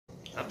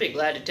I'd be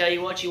glad to tell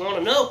you what you want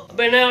to know. I've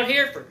been out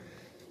here for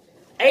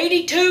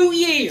 82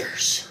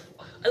 years.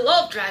 I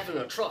love driving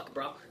a truck,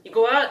 bro. You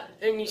go out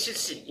and you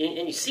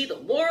see the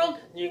world,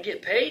 and you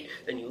get paid,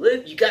 and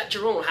you got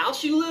your own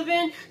house you live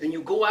in, and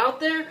you go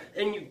out there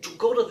and you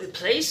go to the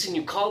place and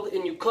you call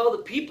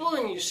the people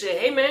and you say,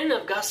 hey man,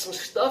 I've got some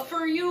stuff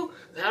for you.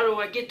 How do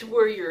I get to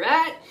where you're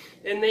at?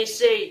 And they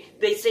say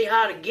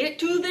how to get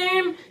to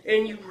them,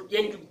 and you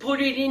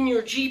put it in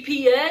your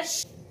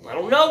GPS. I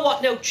don't know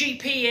what no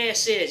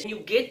GPS is. You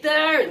get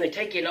there and they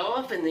take it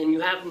off and then you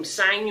have them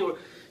sign your...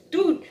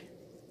 Dude,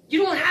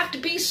 you don't have to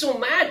be so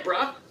mad,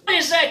 bro. What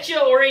is that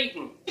you're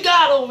eating? You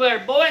got over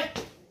there, boy?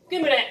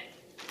 Give me that.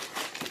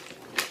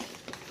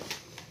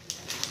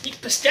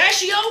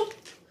 Pistachio?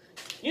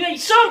 You need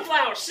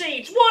sunflower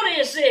seeds. What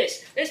is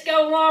this? This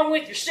go along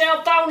with your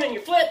cell phone and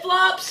your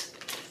flip-flops?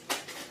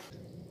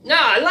 Nah,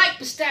 I like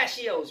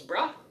pistachios,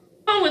 bro. What's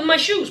wrong with my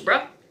shoes,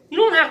 bro? You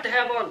don't have to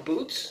have on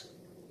boots.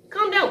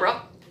 Calm down,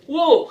 bro.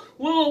 Whoa,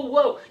 whoa,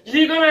 whoa.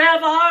 You're gonna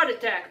have a heart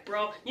attack,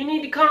 bro. You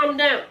need to calm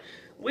down.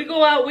 We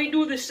go out, we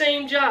do the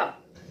same job.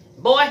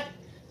 Boy,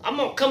 I'm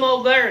gonna come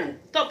over there and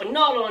thump a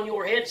nut on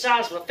your head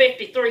size of a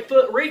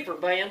 53-foot reefer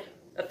van.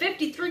 A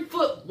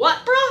 53-foot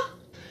what, bro?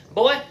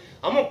 Boy,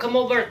 I'm gonna come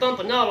over there and thump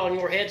a nut on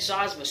your head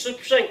size of a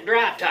super single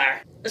drive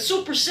tire. A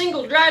super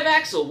single drive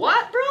axle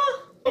what, bro?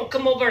 I'm gonna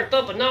come over there and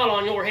thump a nut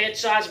on your head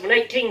size of an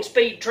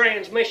 18-speed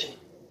transmission.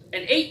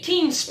 An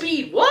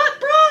 18-speed what,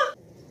 bro?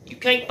 You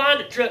can't find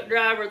a truck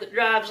driver that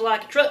drives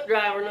like a truck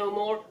driver no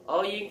more.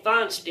 All you can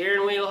find is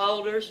steering wheel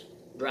holders,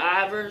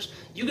 drivers.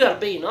 You gotta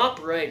be an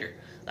operator.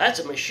 That's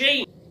a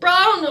machine. Bro,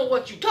 I don't know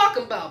what you're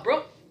talking about,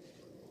 bro.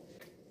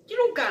 You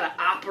don't gotta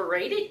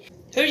operate it.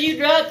 Who do you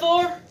drive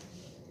for?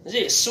 Is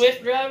he a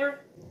Swift driver?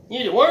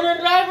 You the Werner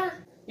driver?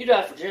 You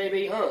drive for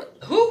J.B. Hunt.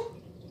 Who?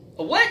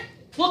 A what?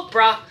 Look,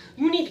 bro,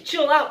 you need to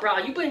chill out, bro.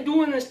 You've been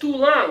doing this too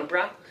long,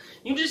 bro.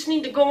 You just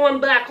need to go on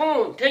back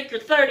home. Take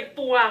your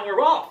 34-hour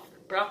off,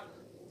 bro.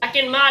 Back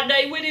in my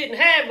day, we didn't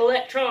have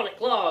electronic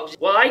logs.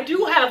 Well, I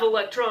do have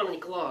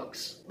electronic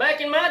logs.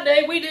 Back in my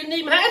day, we didn't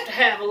even have to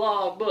have a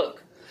log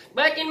book.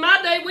 Back in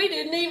my day, we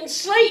didn't even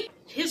sleep.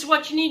 Here's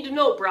what you need to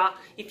know, brah.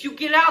 If you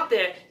get out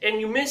there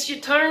and you miss your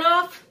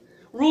turnoff,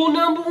 rule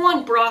number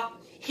 1, brah,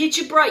 hit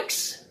your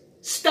brakes.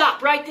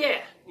 Stop right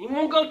there. You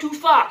won't go too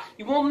far.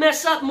 You won't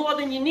mess up more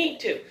than you need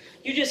to.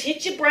 You just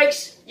hit your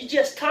brakes, you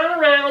just turn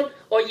around,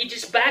 or you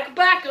just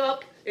back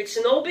up. It's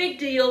no big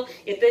deal.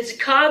 If there's a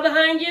car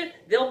behind you,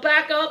 they'll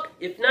back up.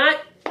 If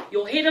not,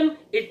 you'll hit them.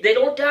 If they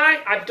don't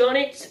die, I've done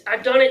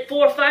it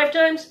 4 or 5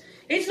 times.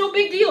 It's no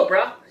big deal,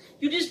 bro.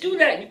 You just do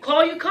that. You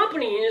call your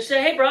company and you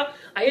say, hey, bro,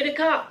 I hit a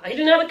car. I hit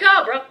another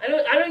car, bro.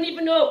 I don't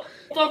even know.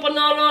 Thump a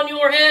nut on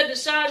your head the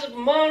size of a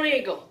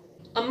Monteagle.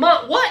 A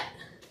what?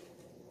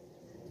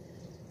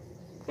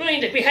 We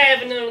need to be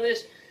having none of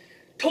this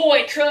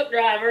toy truck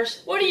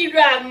drivers. What are you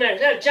driving there?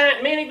 Is that a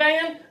giant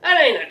minivan? That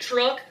ain't a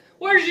truck.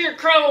 Where's your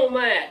chrome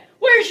at?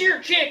 Where's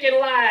your chicken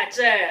lights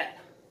at?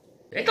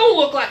 It don't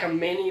look like a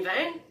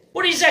minivan.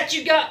 What is that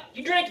you got?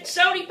 You drinking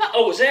soda pop?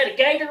 Oh, is that a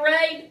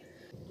Gatorade?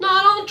 No,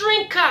 I don't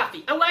drink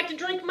coffee. I like to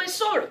drink my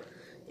soda.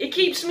 It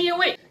keeps me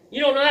awake.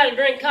 You don't know how to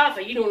drink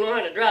coffee. You don't know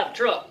how to drive a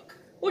truck.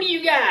 What do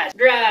you guys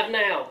drive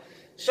now?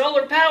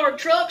 Solar-powered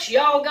trucks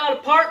y'all got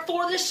to park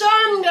before the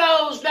sun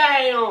goes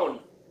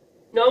down.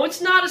 No,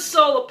 it's not a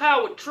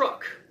solar-powered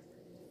truck.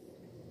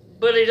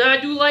 But I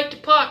do like to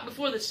park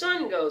before the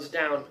sun goes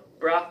down,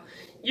 brah.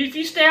 If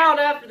you stay out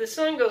after the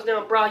sun goes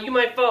down, brah, you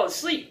might fall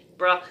asleep,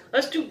 brah.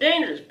 That's too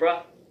dangerous,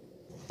 brah.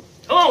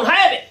 I won't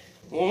have it.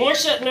 When we're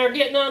sitting there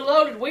getting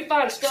unloaded, we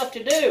find stuff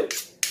to do.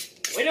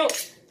 We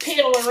don't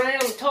piddle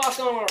around and talk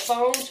on our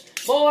phones.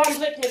 Boy, I'm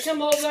fixing to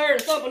come over there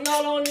and thump a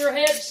nut on your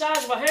head the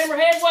size of a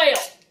hammerhead whale.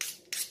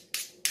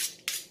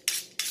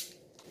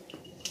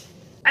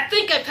 I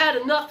think I've had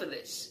enough of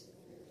this.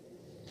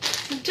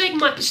 I'm taking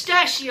my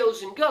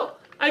pistachios and go.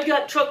 I've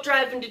got truck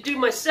driving to do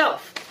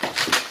myself.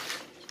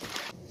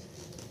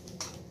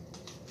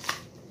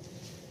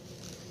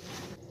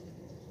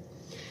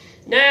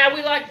 Now,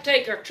 we like to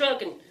take our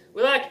trucking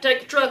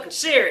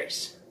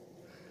serious.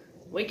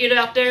 We get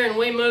out there and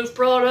we move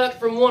product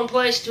from one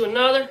place to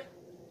another.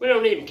 We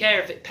don't even care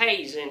if it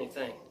pays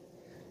anything.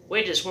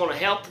 We just want to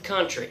help the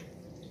country.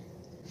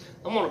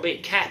 I want to be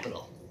a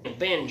capital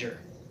avenger.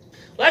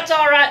 Well, that's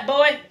all right,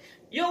 boy.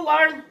 You'll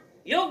learn.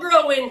 You'll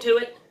grow into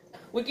it.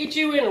 We'll get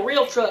you in a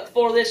real truck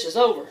before this is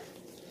over.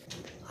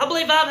 I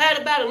believe I've had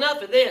about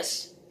enough of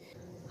this.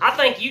 I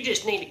think you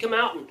just need to come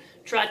out and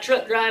try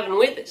truck driving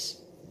with us.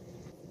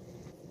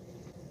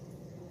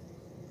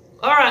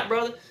 All right,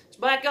 brother. It's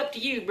back up to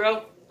you,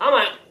 bro. I'm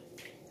out.